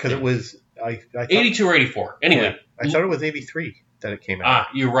 84, because it was I thought, 82 or 84. Anyway, yeah, I thought it was 83 that it came out.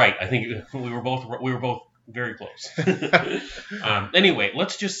 You're right. I think we were both very close. Anyway,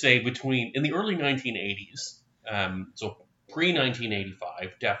 let's just say in the early 1980s, so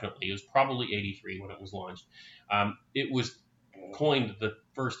pre-1985, definitely, it was probably 83 when it was launched. It was coined the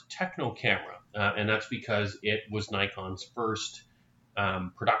first techno camera, and that's because it was Nikon's first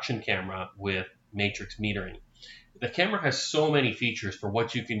production camera with matrix metering. The camera has so many features for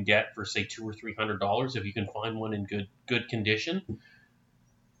what you can get for, say, $200 or $300 if you can find one in good condition.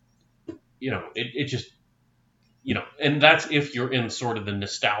 It just, and that's if you're in sort of the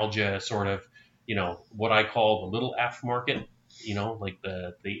nostalgia sort of, what I call the little F market. you know, like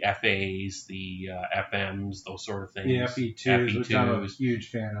the FAs, the FMs, those sort of things. The FE2s, which I'm a huge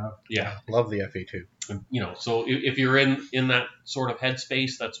fan of. Yeah. Love the FA2. You know, so if you're in that sort of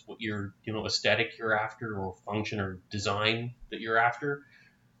headspace, that's what your, you know, aesthetic you're after, or function or design that you're after.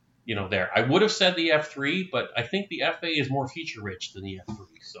 You know, there. I would have said the F3, but I think the FA is more feature rich than the F3.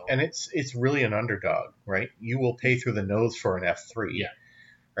 So. And it's really an underdog, right? You will pay through the nose for an F3, Yeah.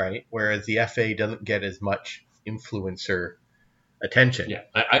 right? Whereas the FA doesn't get as much influencer attention. Yeah,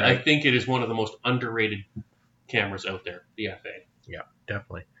 I think it is one of the most underrated cameras out there, the FA. Yeah,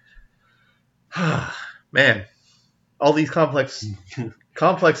 definitely. Man, all these complex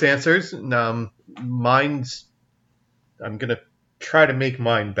answers. Mine's. I'm gonna try to make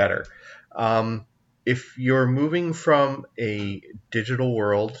mine better. If you're moving from a digital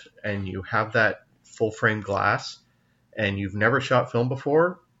world and you have that full frame glass and you've never shot film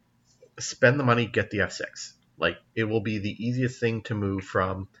before, spend the money, get the F6. Like, it will be the easiest thing to move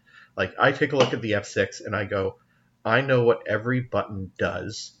from. Like, I take a look at the F6 and I go, I know what every button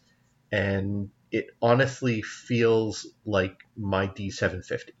does, and it honestly feels like my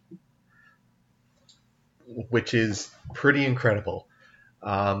D750, which is pretty incredible.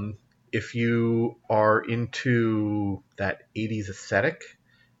 If you are into that 80s aesthetic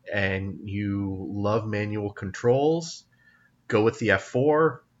and you love manual controls, go with the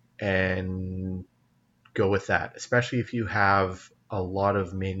F4 and go with that. Especially if you have a lot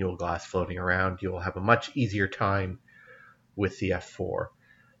of manual glass floating around, you'll have a much easier time with the F4.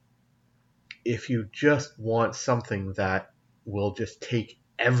 If you just want something that will just take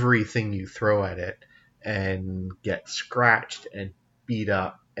everything you throw at it and get scratched and beat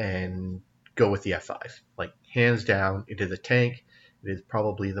up, and go with the F5. Like, hands down, it is a tank. It is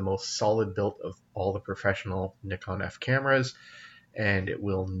probably the most solid built of all the professional Nikon F cameras, and it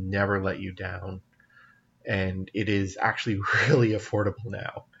will never let you down. And it is actually really affordable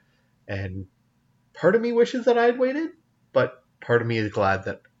now. And part of me wishes that I had waited, but part of me is glad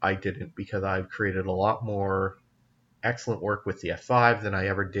that I didn't, because I've created a lot more excellent work with the F5 than I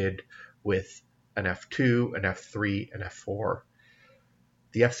ever did with an F2, an F3, an F4.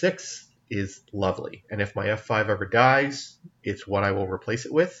 The F6 is lovely, and if my F5 ever dies, it's what I will replace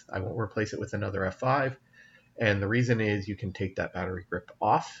it with. I won't replace it with another F5, and the reason is you can take that battery grip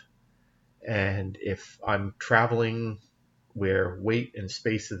off, and if I'm traveling where weight and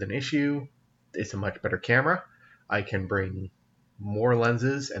space is an issue, it's a much better camera. I can bring more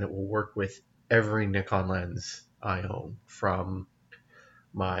lenses, and it will work with every Nikon lens I own, from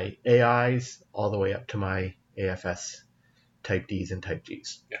my AIs all the way up to my AFS Type Ds and Type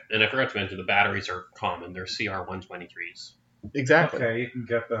Gs. Yeah, and I forgot to mention the batteries are common. They're CR123s. Exactly. Okay, you can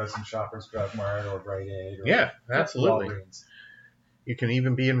get those in Shoppers Drug Mart or Rite Aid. Or Yeah, absolutely. Walgreens. You can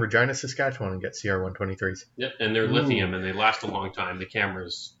even be in Regina, Saskatchewan and get CR123s. Yep, and they're lithium and they last a long time. The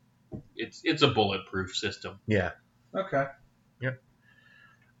camera's, it's a bulletproof system. Yeah. Okay. Yep.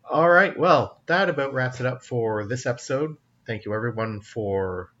 All right, well, that about wraps it up for this episode. Thank you, everyone,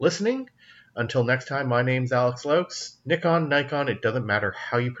 for listening. Until next time, my name's Alex Laux. Nikon, it doesn't matter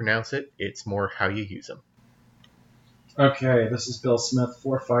how you pronounce it. It's more how you use them. Okay, this is Bill Smith.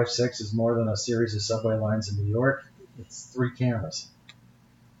 456 is more than a series of subway lines in New York. It's 3 cameras.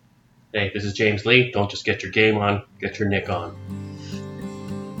 Hey, this is James Lee. Don't just get your game on, get your Nikon.